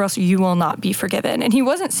forgiveness or else you will not be forgiven. And he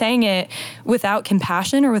wasn't saying it without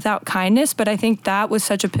compassion or without kindness, but I think that was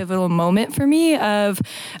such a pivotal moment for me of,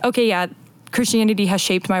 okay, yeah, Christianity has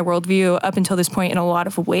shaped my worldview up until this point in a lot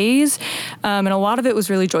of ways. And a lot of it was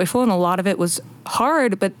really joyful and a lot of it was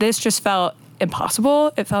hard, but this just felt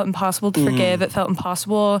impossible. It felt impossible to forgive. It felt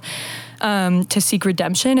impossible to seek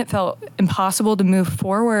redemption. It felt impossible to move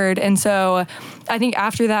forward. And so I think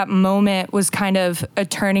after that moment was kind of a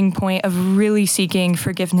turning point of really seeking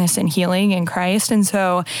forgiveness and healing in Christ. And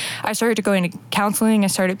so I started to go into counseling. I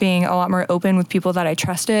started being a lot more open with people that I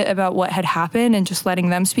trusted about what had happened and just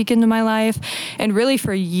letting them speak into my life. And really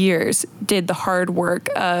for years did the hard work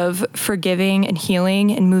of forgiving and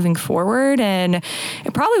healing and moving forward. And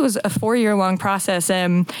it probably was a 4-year-long process.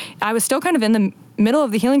 And I was still kind of in the middle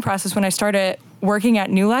of the healing process when I started working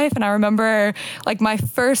at New Life. And I remember my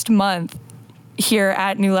first month here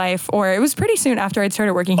at New Life, or it was pretty soon after I'd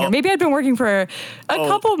started working here. Maybe I'd been working for a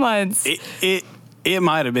couple months. It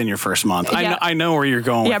might have been your first month. Yeah. I know where you're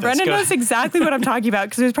going with this. Brendan knows exactly what I'm talking about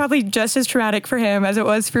because it was probably just as traumatic for him as it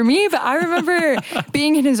was for me. But I remember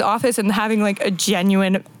being in his office and having a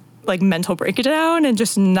genuine mental breakdown and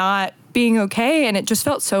just not being okay. And it just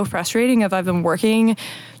felt so frustrating I've been working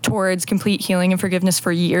towards complete healing and forgiveness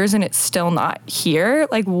for years and it's still not here.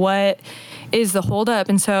 Like, what is the holdup?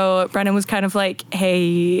 And so Brennan was kind of like,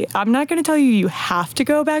 hey, I'm not going to tell you have to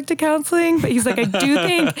go back to counseling, but he's like, I do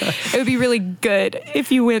think it would be really good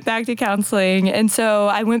if you went back to counseling. And so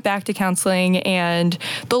I went back to counseling, and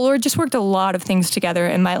the Lord just worked a lot of things together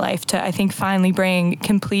in my life to, I think, finally bring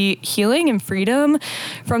complete healing and freedom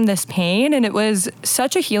from this pain. And it was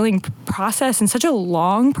such a healing process and such a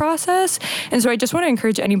long process. And so I just want to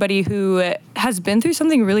encourage anybody who has been through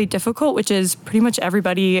something really difficult, which is pretty much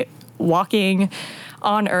everybody walking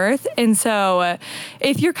on earth. And so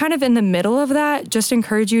if you're kind of in the middle of that, just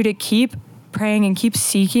encourage you to keep praying and keep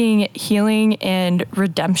seeking healing and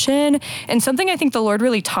redemption. And something I think the Lord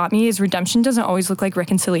really taught me is redemption doesn't always look like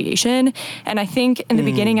reconciliation. And I think in the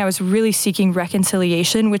beginning, I was really seeking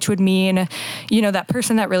reconciliation, which would mean, that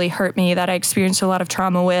person that really hurt me, that I experienced a lot of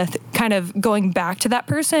trauma with, kind of going back to that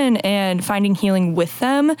person and finding healing with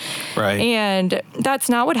them. Right. And that's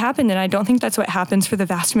not what happened. And I don't think that's what happens for the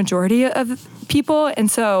vast majority of people.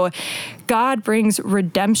 And so God brings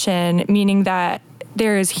redemption, meaning that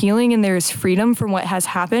there is healing and there is freedom from what has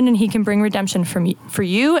happened, and he can bring redemption for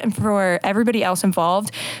you and for everybody else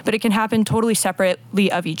involved, but it can happen totally separately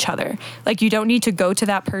of each other. Like, you don't need to go to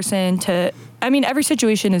that person every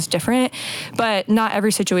situation is different, but not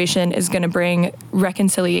every situation is going to bring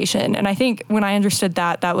reconciliation. And I think when I understood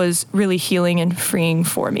that was really healing and freeing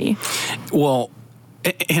for me. Well,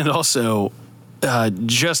 and also,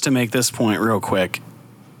 just to make this point real quick,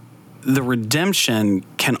 the redemption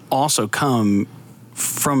can also come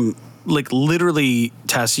from, like, literally,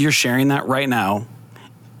 Tess, you're sharing that right now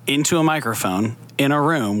into a microphone in a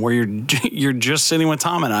room where you're just sitting with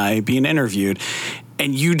Tom and I being interviewed,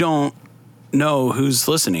 and you don't know who's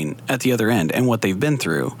listening at the other end and what they've been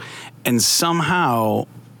through. And somehow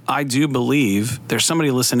I do believe there's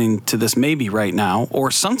somebody listening to this maybe right now or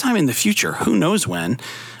sometime in the future, who knows when,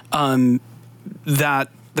 that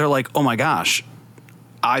they're like, oh my gosh,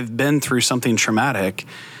 I've been through something traumatic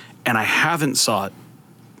and I haven't sought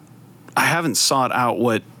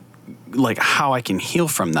out how I can heal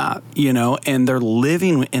from that, and they're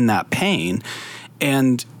living in that pain.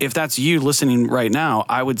 And if that's you listening right now,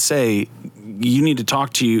 I would say you need to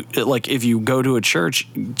talk to if you go to a church,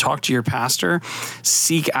 talk to your pastor,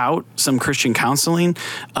 seek out some Christian counseling,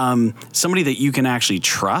 somebody that you can actually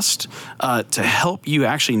trust to help you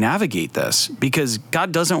actually navigate this, because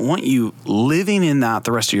God doesn't want you living in that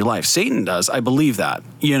the rest of your life. Satan does. I believe that,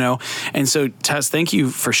 And so, Tess, thank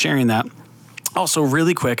you for sharing that. Also,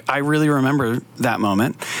 really quick, I really remember that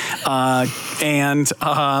moment. And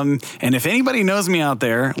if anybody knows me out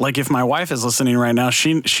there, like if my wife is listening right now,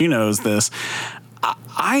 she knows this.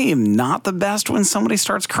 I am not the best when somebody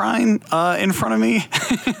starts crying in front of me.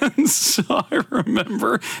 And so I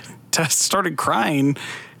remember Tess started crying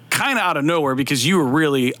kind of out of nowhere because you were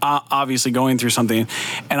really obviously going through something.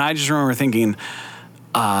 And I just remember thinking,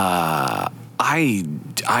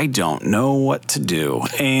 I don't know what to do.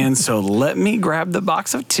 And so let me grab the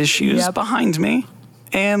box of tissues behind me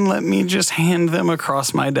and let me just hand them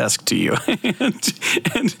across my desk to you.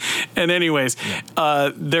 and anyways,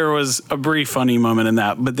 there was a brief funny moment in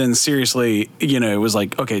that, but then seriously, it was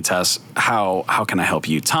like, okay, Tess, how can I help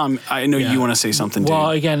you? Tom, I know you want to say something too. Well,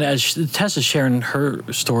 again, as Tess is sharing her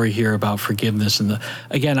story here about forgiveness, and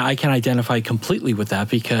again, I can identify completely with that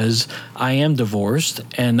because I am divorced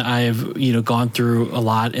and I've, gone through a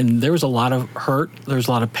lot, and there was a lot of hurt, there was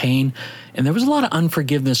a lot of pain, and there was a lot of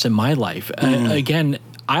unforgiveness in my life. Again,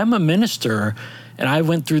 I'm a minister, and I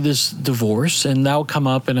went through this divorce, and that will come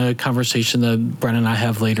up in a conversation that Brennan and I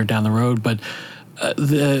have later down the road. But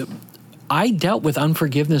I dealt with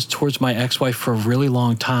unforgiveness towards my ex-wife for a really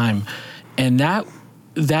long time, and that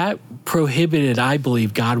prohibited, I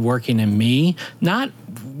believe, God working in me, not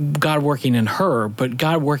God working in her, but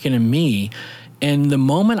God working in me. And the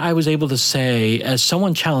moment I was able to say, as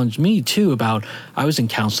someone challenged me too about, I was in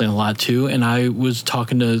counseling a lot too, and I was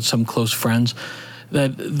talking to some close friends,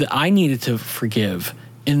 that I needed to forgive.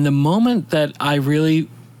 In the moment that I really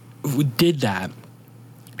did that,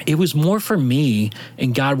 it was more for me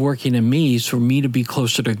and God working in me, for me to be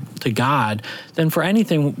closer to God than for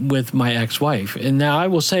anything with my ex-wife. And now I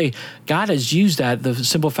will say, God has used that, the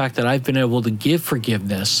simple fact that I've been able to give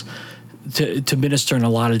forgiveness to minister in a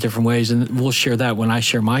lot of different ways, and we'll share that when I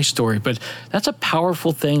share my story. But that's a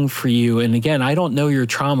powerful thing for you. And again, I don't know your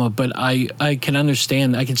trauma, but I can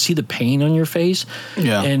understand, I can see the pain on your face,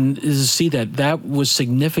 and see that was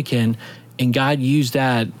significant and God used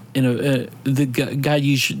that God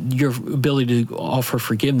used your ability to offer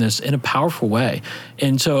forgiveness in a powerful way.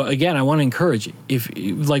 And so again, I want to encourage, if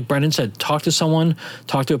like Brendan said, talk to someone,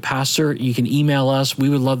 talk to a pastor. You can email us. We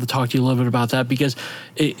would love to talk to you a little bit about that, because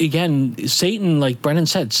again, Satan, like Brendan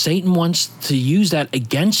said, Satan wants to use that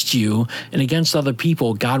against you and against other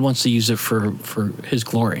people. God wants to use it for his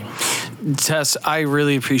glory. Tess, I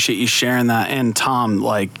really appreciate you sharing that. And Tom,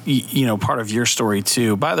 like, you know, part of your story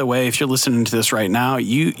too. By the way, if you're listening to this right now,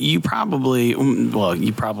 you probably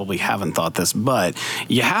haven't thought this, but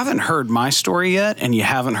you haven't heard my story yet, and you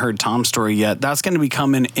haven't heard Tom's story yet. That's going to be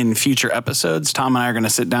coming in future episodes. Tom and I are going to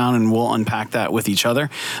sit down and we'll unpack that with each other,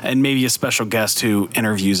 and maybe a special guest who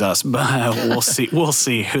interviews us, but we'll see. We'll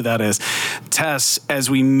see who that is. Tess, as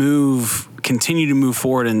we continue to move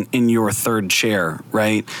forward in your third chair,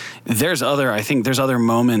 right? I think there's other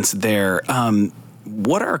moments there.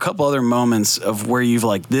 What are a couple other moments of where you've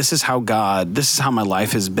like, this is how my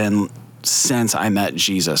life has been since I met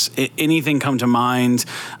Jesus? Anything come to mind?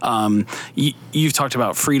 You've talked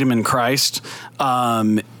about freedom in Christ.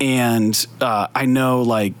 And I know,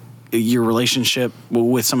 like, your relationship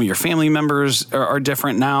with some of your family members are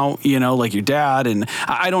different now, you know, like your dad. And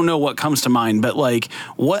I don't know what comes to mind, but like,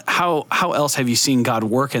 how else have you seen God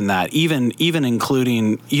work in that? Even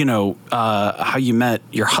including, you know, how you met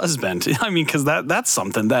your husband. I mean, cause that's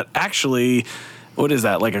something that actually, what is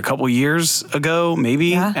that, like a couple years ago,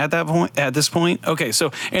 maybe at this point? Okay.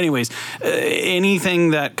 So anyways,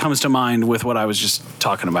 anything that comes to mind with what I was just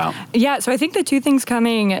talking about? Yeah. So I think the two things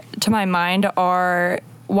coming to my mind are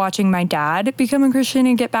watching my dad become a Christian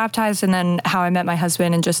and get baptized, and then how I met my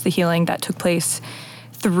husband and just the healing that took place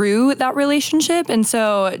through that relationship. And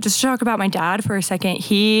so just to talk about my dad for a second,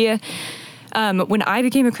 he, when I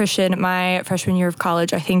became a Christian my freshman year of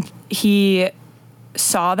college, I think he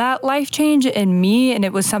saw that life change in me, and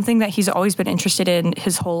it was something that he's always been interested in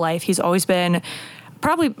his whole life. He's always been,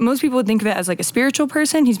 probably most people would think of it as like a spiritual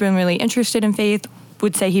person. He's been really interested in faith,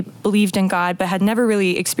 would say he believed in God, but had never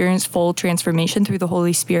really experienced full transformation through the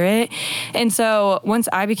Holy Spirit. And so once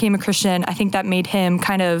I became a Christian, I think that made him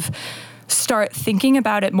kind of start thinking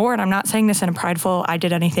about it more. And I'm not saying this in a prideful, I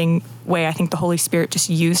did anything way. I think the Holy Spirit just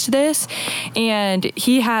used this. And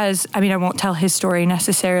he has, I mean, I won't tell his story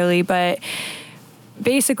necessarily, but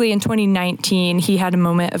basically in 2019, he had a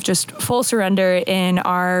moment of just full surrender in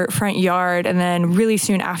our front yard. And then really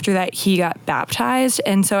soon after that, he got baptized.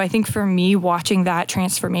 And so I think for me, watching that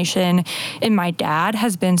transformation in my dad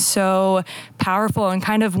has been so powerful, and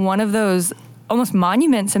kind of one of those almost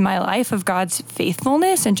monuments in my life of God's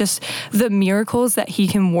faithfulness and just the miracles that he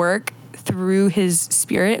can work through his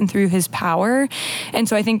Spirit and through his power. And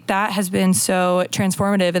so I think that has been so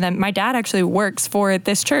transformative. And then my dad actually works for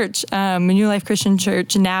this church, New Life Christian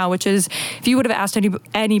Church now, which is, if you would have asked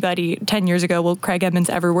anybody 10 years ago, will Craig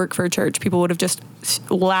Edmonds ever work for a church? People would have just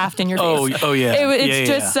laughed in your face. Oh yeah. It's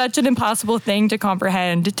just such an impossible thing to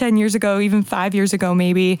comprehend 10 years ago, even 5 years ago,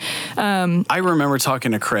 maybe. I remember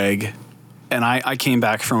talking to Craig, and I came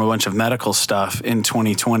back from a bunch of medical stuff in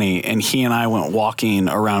 2020, and he and I went walking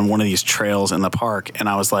around one of these trails in the park, and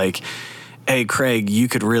I was like, hey, Craig, you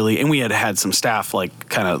could really, and we had some staff like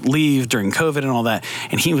kind of leave during COVID and all that.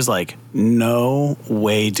 And he was like, no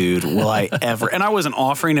way, dude, will I ever. And I wasn't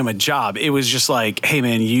offering him a job. It was just like, hey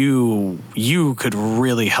man, you could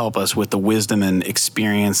really help us with the wisdom and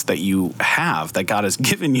experience that you have, that God has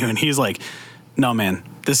given you. And he's like, no, man,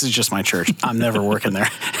 this is just my church. I'm never working there.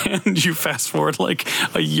 And you fast forward like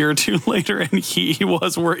a year or two later, and he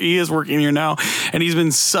is working here now, and he's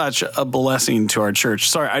been such a blessing to our church.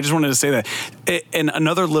 Sorry, I just wanted to say that. And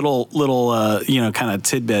another little kind of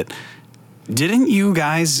tidbit. Didn't you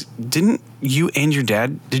and your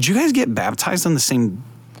dad, did you guys get baptized on the same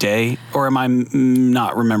day, or am I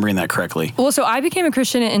not remembering that correctly? Well, so I became a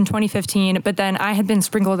Christian in 2015, but then I had been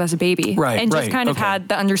sprinkled as a baby, and just kind of had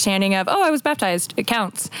the understanding of, I was baptized, it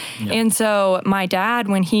counts. Yep. And so my dad,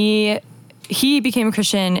 when he became a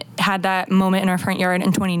Christian, had that moment in our front yard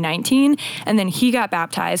in 2019, and then he got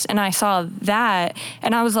baptized, and I saw that,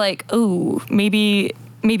 and I was like, oh, maybe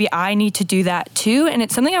I need to do that too. And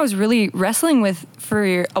it's something I was really wrestling with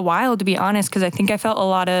for a while, to be honest, because I think I felt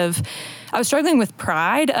I was struggling with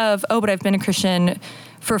pride of, but I've been a Christian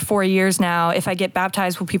for 4 years now. If I get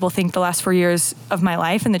baptized, will people think the last 4 years of my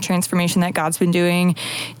life and the transformation that God's been doing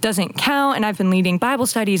doesn't count? And I've been leading Bible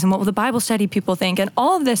studies, and what will the Bible study people think? And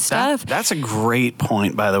all of this stuff. That's a great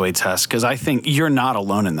point, by the way, Tess, because I think you're not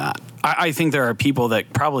alone in that. I think there are people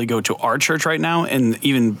that probably go to our church right now, and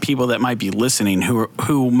even people that might be listening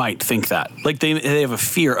who might think that. Like they have a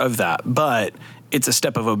fear of that. But it's a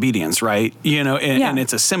step of obedience, right? And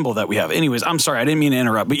it's a symbol that we have. Anyways, I'm sorry, I didn't mean to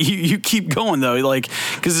interrupt, but you keep going though, like,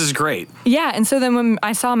 because this is great. Yeah, and so then when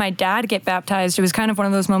I saw my dad get baptized, it was kind of one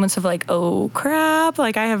of those moments of like, oh crap,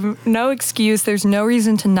 like I have no excuse. There's no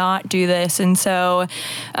reason to not do this. And so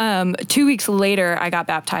 2 weeks later, I got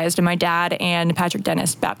baptized, and my dad and Patrick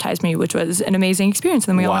Dennis baptized me, which was an amazing experience.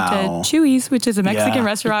 And then we all went to Chuy's, which is a Mexican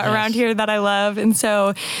restaurant around here that I love. And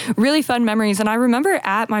so really fun memories. And I remember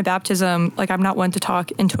at my baptism, like I'm not one to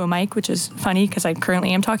talk into a mic, which is funny because I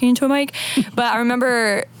currently am talking into a mic, but I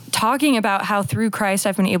remember talking about how through Christ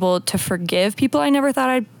I've been able to forgive people I never thought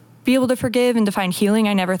I'd be able to forgive, and to find healing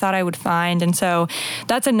I never thought I would find. And so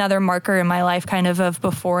that's another marker in my life kind of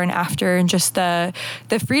before and after, and just the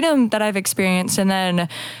freedom that I've experienced. And then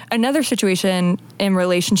another situation in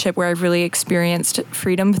relationship where I've really experienced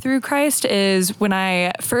freedom through Christ is when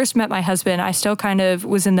I first met my husband. I still kind of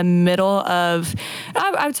was in the middle of,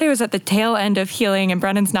 I would say it was at the tail end of healing, and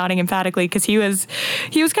Brennan's nodding emphatically because he was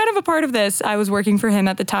kind of a part of this. I was working for him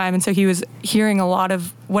at the time, and so he was hearing a lot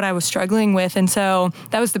of what I was struggling with. And so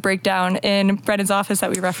that was the breakdown in Brennan's office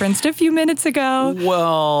that we referenced a few minutes ago.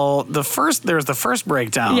 Well, there's the first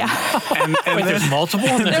breakdown. Yeah. And wait, there's multiple?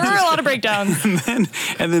 There were a lot of breakdowns. And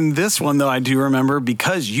then this one, though, I do remember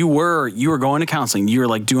because you were going to counseling. You were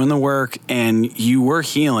like doing the work and you were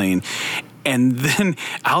healing. And then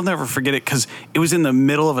I'll never forget it because it was in the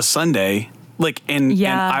middle of a Sunday. And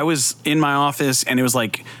I was in my office, and it was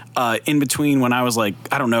like in between when I was like,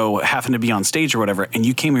 I don't know, having to be on stage or whatever. And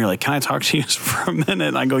you came here like, can I talk to you for a minute?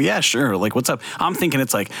 And I go, yeah, sure. Like, what's up? I'm thinking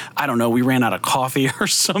it's like, I don't know, we ran out of coffee or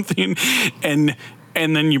something. And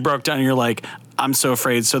then you broke down and you're like, I'm so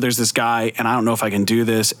afraid. So there's this guy and I don't know if I can do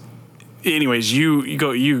this. Anyways, you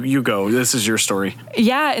go. This is your story.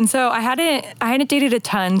 Yeah, and so I hadn't dated a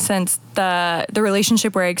ton since the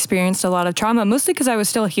relationship where I experienced a lot of trauma, mostly because I was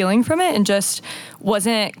still healing from it and just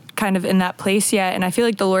wasn't kind of in that place yet. And I feel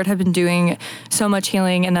like the Lord had been doing so much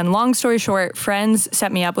healing. And then long story short, friends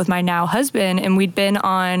set me up with my now husband, and we'd been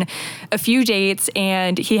on a few dates,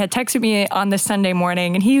 and he had texted me on this Sunday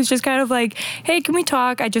morning, and he was just kind of like, hey, can we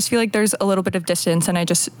talk? I just feel like there's a little bit of distance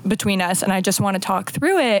between us, and I just want to talk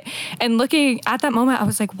through it. And looking at that moment, I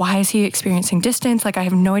was like, why is he experiencing distance? Like, I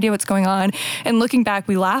have no idea what's going on. And looking back,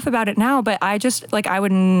 we laugh about it now, but I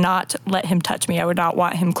would not let him touch me. I would not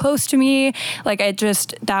want him close to me.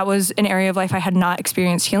 That was an area of life I had not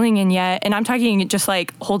experienced healing in yet. And I'm talking just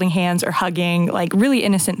like holding hands or hugging, like really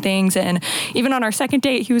innocent things. And even on our second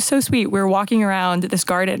date, he was so sweet. We were walking around this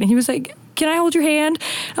garden, and he was like, can I hold your hand?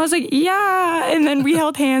 I was like, yeah. And then we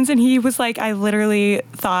held hands, and he was like, I literally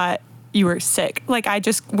thought you were sick. Like, I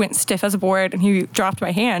just went stiff as a board, and he dropped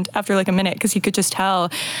my hand after like a minute because he could just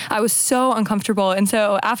tell I was so uncomfortable. And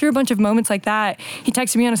so after a bunch of moments like that, he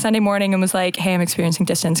texted me on a Sunday morning and was like, hey, I'm experiencing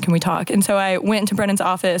distance. Can we talk? And so I went into Brennan's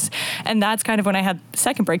office, and that's kind of when I had the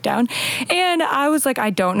second breakdown. And I was like, I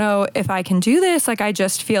don't know if I can do this. Like, I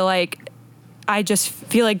just feel like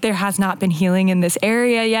there has not been healing in this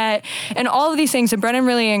area yet, and all of these things. And Brennan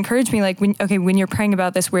really encouraged me, like, when you're praying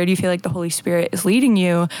about this, where do you feel like the Holy Spirit is leading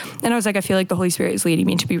you? And I was like, I feel like the Holy Spirit is leading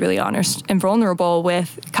me to be really honest and vulnerable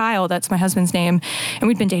with Kyle. That's my husband's name. And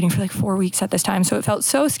we'd been dating for like 4 weeks at this time. So it felt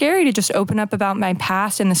so scary to just open up about my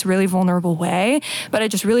past in this really vulnerable way. But I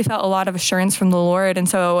just really felt a lot of assurance from the Lord. And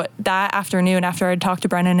so that afternoon, after I'd talked to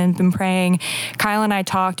Brennan and been praying, Kyle and I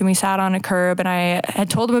talked, and we sat on a curb, and I had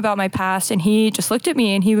told him about my past, and he just looked at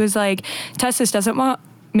me and he was like, Tess, this doesn't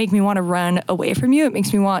make me want to run away from you. It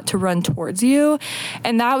makes me want to run towards you.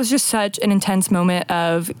 And that was just such an intense moment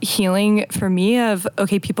of healing for me of,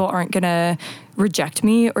 okay, people aren't going to reject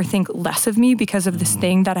me or think less of me because of this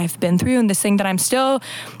thing that I've been through and this thing that I'm still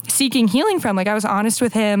seeking healing from. Like, I was honest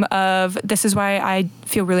with him of, this is why I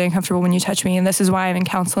feel really uncomfortable when you touch me, and this is why I'm in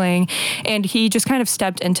counseling. And he just kind of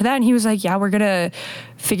stepped into that, and he was like, yeah, we're going to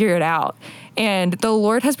figure it out. And the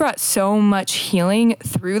Lord has brought so much healing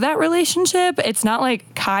through that relationship. It's not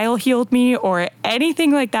like Kyle healed me or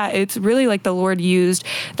anything like that. It's really like the Lord used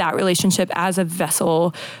that relationship as a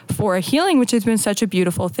vessel for a healing, which has been such a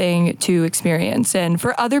beautiful thing to experience. And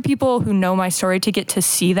for other people who know my story to get to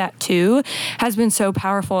see that too has been so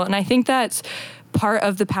powerful. And I think that's part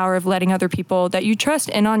of the power of letting other people that you trust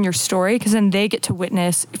in on your story, because then they get to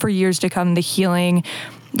witness for years to come the healing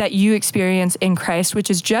that you experience in Christ, which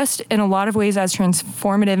is just in a lot of ways as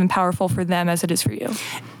transformative and powerful for them as it is for you.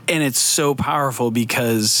 And it's so powerful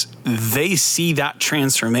because they see that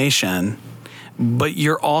transformation, but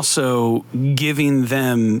you're also giving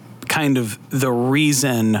them kind of the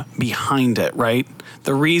reason behind it, right?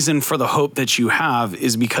 The reason for the hope that you have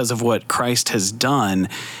is because of what Christ has done,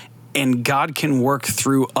 and God can work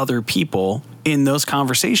through other people in those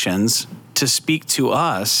conversations to speak to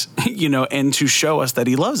us, and to show us that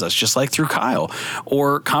he loves us, just like through Kyle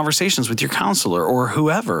or conversations with your counselor or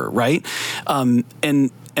whoever, right? And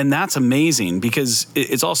that's amazing, because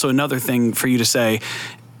it's also another thing for you to say,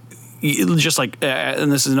 just like,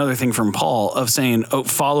 and this is another thing from Paul of saying, oh,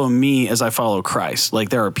 follow me as I follow Christ. Like,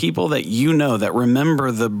 there are people that that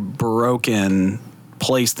remember the broken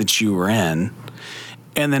place that you were in.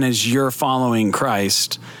 And then as you're following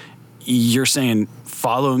Christ, you're saying,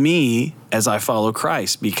 follow me as I follow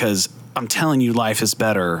Christ, because I'm telling you, life is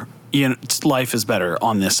better. Life is better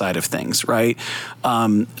on this side of things, right?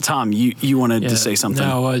 Tom, you wanted to say something?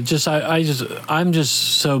 No, I'm just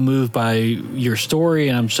so moved by your story,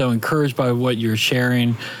 and I'm so encouraged by what you're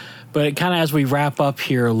sharing. But kind of as we wrap up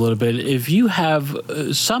here a little bit, if you have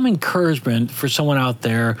some encouragement for someone out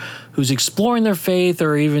there who's exploring their faith,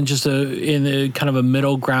 or even just in a kind of a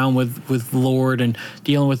middle ground with Lord and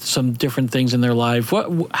dealing with some different things in their life,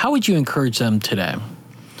 how would you encourage them today?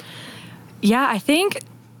 Yeah, I feel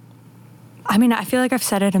like I've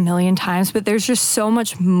said it a million times, but there's just so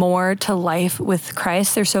much more to life with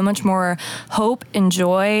Christ. There's so much more hope and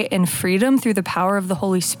joy and freedom through the power of the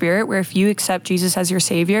Holy Spirit, where if you accept Jesus as your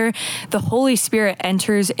Savior, the Holy Spirit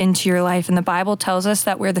enters into your life. And the Bible tells us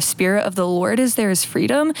that where the Spirit of the Lord is, there is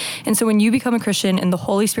freedom. And so when you become a Christian and the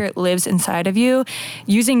Holy Spirit lives inside of you,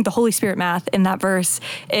 using the Holy Spirit math in that verse,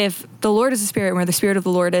 if the Lord is a spirit, and where the Spirit of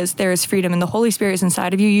the Lord is, there is freedom, and the Holy Spirit is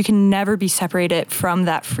inside of you, you can never be separated from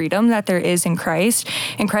that freedom that there is in Christ.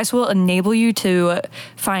 And Christ will enable you to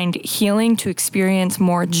find healing, to experience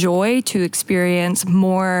more joy, to experience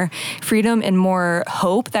more freedom and more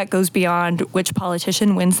hope that goes beyond which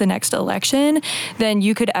politician wins the next election than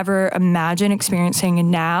you could ever imagine experiencing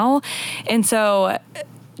now. And so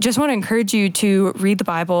just want to encourage you to read the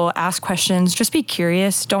Bible, ask questions, just be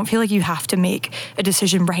curious. Don't feel like you have to make a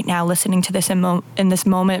decision right now listening to this in this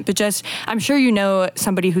moment, but just, I'm sure you know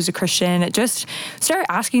somebody who's a Christian. Just start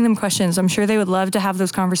asking them questions. I'm sure they would love to have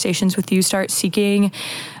those conversations with you. Start seeking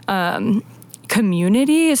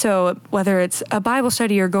community. So whether it's a Bible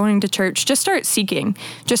study or going to church, just start seeking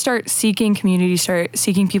community, start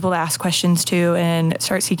seeking people to ask questions to, and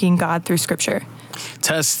start seeking God through Scripture.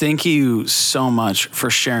 Tess, thank you so much for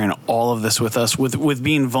sharing all of this with us, with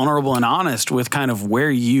being vulnerable and honest with kind of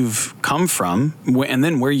where you've come from and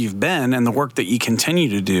then where you've been and the work that you continue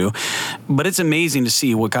to do. But it's amazing to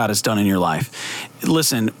see what God has done in your life.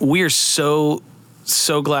 Listen, we are so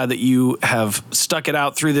glad that you have stuck it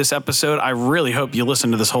out through this episode. I really hope you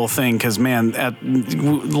listen to this whole thing, because, man,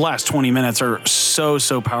 the last 20 minutes are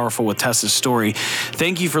so powerful with Tess's story.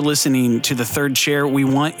 Thank you for listening to The Third Chair. We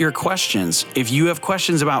want your questions. If you have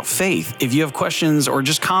questions about faith, if you have questions or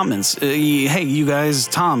just comments, hey, you guys,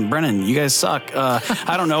 Tom, Brennan, you guys suck.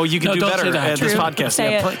 I don't know. You can do better at this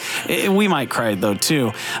podcast. We might cry, though,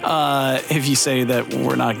 too, if you say that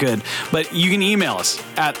we're not good. But you can email us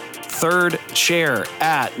at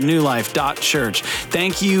thirdchair@newlife.church.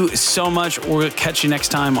 Thank you so much. We'll catch you next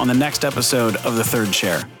time on the next episode of The Third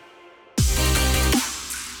Chair.